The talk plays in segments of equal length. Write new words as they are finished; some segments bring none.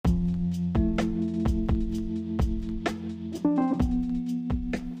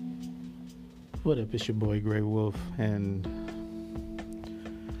What up, it's your boy Grey Wolf, and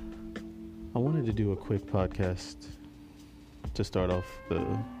I wanted to do a quick podcast to start off the,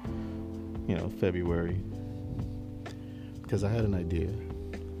 February, because I had an idea.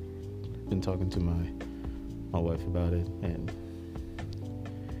 Been talking to my wife about it, and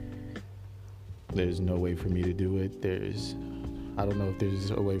there's no way for me to do it. I don't know if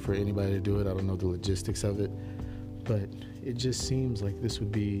there's a way for anybody to do it. I don't know the logistics of it, but it just seems like this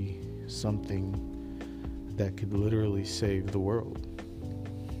would be something that could literally save the world.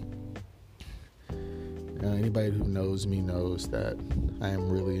 Anybody who knows me knows that I am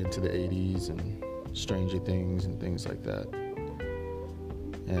really into the 80s and Stranger Things and things like that.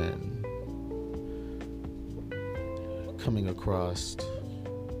 And coming across,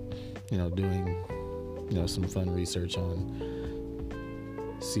 doing, some fun research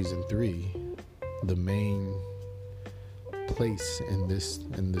on season 3, the main place in this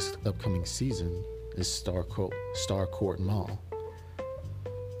upcoming season is Starcourt Mall,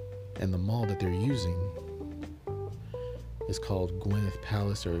 and the mall that they're using is called Gwyneth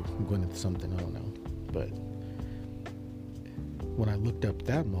Palace or Gwyneth something, I don't know. But when I looked up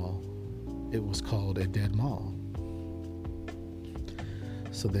that mall, it was called a dead mall.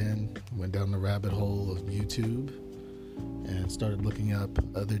 So then went down the rabbit hole of YouTube and started looking up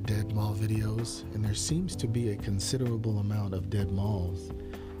other dead mall videos, and there seems to be a considerable amount of dead malls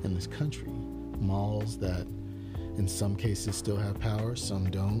in this country. Malls that in some cases still have power, some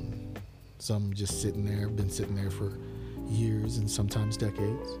don't. Some just been sitting there for years and sometimes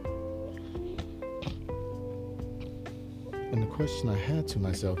decades. And the question I had to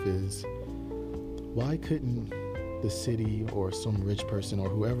myself is, why couldn't the city or some rich person or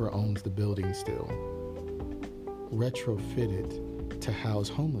whoever owns the building still retrofit it to house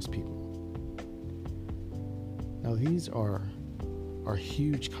homeless people? Now these are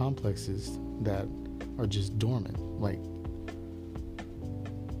huge complexes that are just dormant. Like,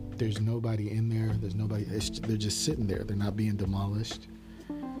 there's nobody in there. They're just sitting there. They're not being demolished.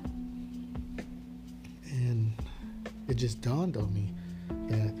 And it just dawned on me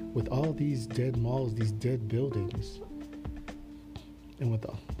that with all these dead malls, these dead buildings, and with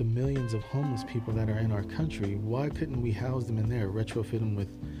the millions of homeless people that are in our country, why couldn't we house them in there, retrofit them with,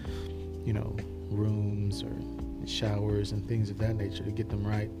 rooms or showers and things of that nature to get them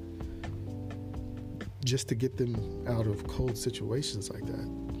right, just to get them out of cold situations like that.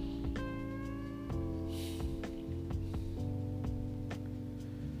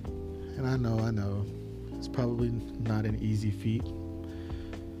 And I know, it's probably not an easy feat.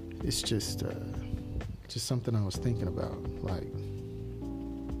 It's just something I was thinking about. Like,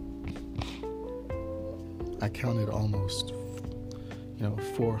 I counted almost,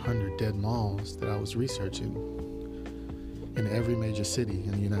 400 dead malls that I was researching in every major city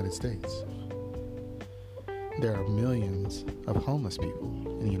in the United States. There are millions of homeless people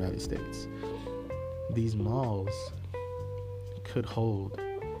in the United States. These malls could hold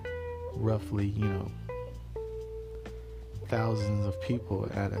roughly, thousands of people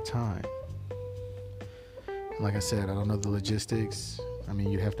at a time. Like I said, I don't know the logistics. I mean,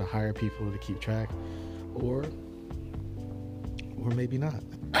 you'd have to hire people to keep track, or maybe not.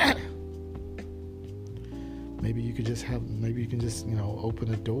 Maybe you can just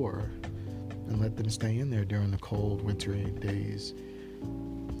open a door and let them stay in there during the cold, wintry days.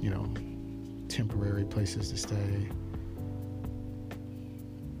 Temporary places to stay.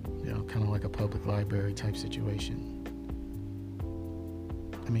 Kind of like a public library type situation.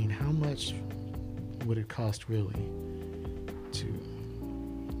 I mean, how much would it cost really to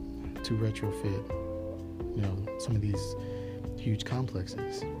retrofit, some of these huge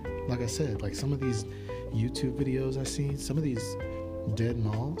complexes? Like I said, like some of these YouTube videos I've seen, some of these dead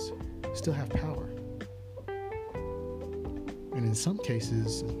malls still have power. And in some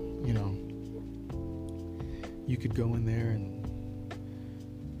cases, you could go in there and,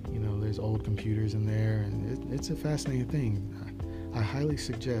 there's old computers in there, and it's a fascinating thing. I highly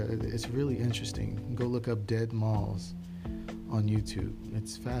suggest, it's really interesting. Go look up dead malls on YouTube.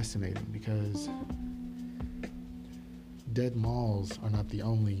 It's fascinating because dead malls are not the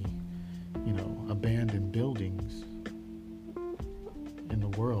only, abandoned buildings in the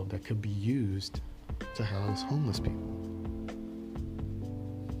world that could be used to house homeless people.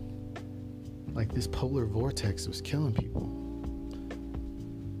 Like, this polar vortex was killing people.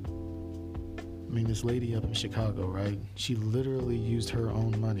 I mean, this lady up in Chicago, right? She literally used her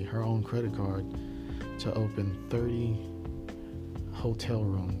own money, her own credit card, to open 30 hotel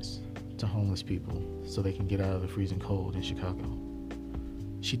rooms to homeless people so they can get out of the freezing cold in Chicago.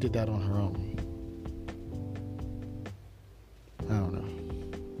 She did that on her own. I don't know.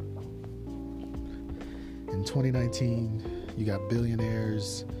 2019, you got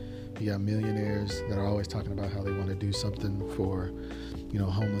billionaires, you got millionaires that are always talking about how they want to do something for,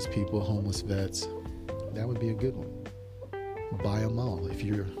 homeless people, homeless vets. That would be a good one. Buy a mall. If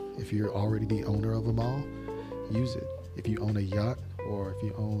you're already the owner of a mall, use it. If you own a yacht, or if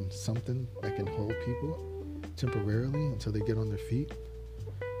you own something that can hold people temporarily until they get on their feet,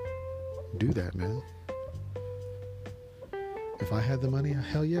 do that, man. If I had the money,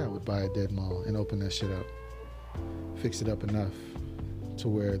 hell yeah, I would buy a dead mall and open that shit up. Fix it up enough to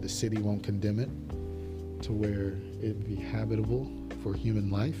where the city won't condemn it, to where it'd be habitable for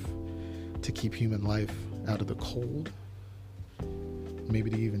human life, to keep human life out of the cold, maybe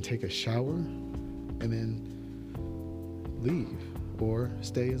to even take a shower and then leave or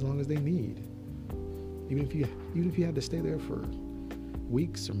stay as long as they need. Even if you had to stay there for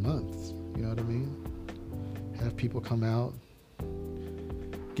weeks or months, you know what I mean? Have people come out,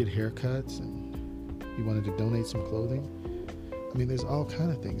 get haircuts, and you wanted to donate some clothing. I mean, there's all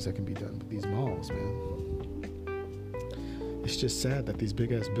kind of things that can be done with these malls, man. It's just sad that these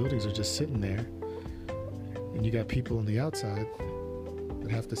big ass buildings are just sitting there, and you got people on the outside that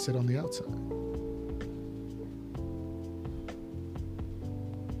have to sit on the outside.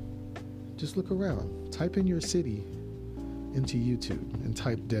 Just look around. Type in your city into YouTube and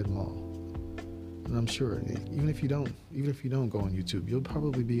type dead mall. And I'm sure, even if you don't go on YouTube, you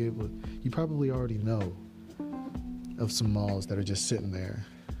probably already know of some malls that are just sitting there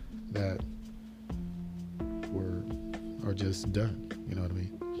that are just done. You know what I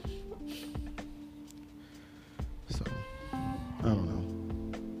mean? So, I don't know.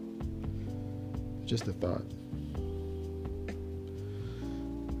 Just a thought.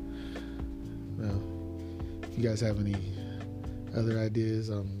 Well, if you guys have any other ideas,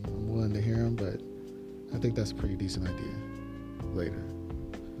 I'm willing to hear them, but I think that's a pretty decent idea. Later.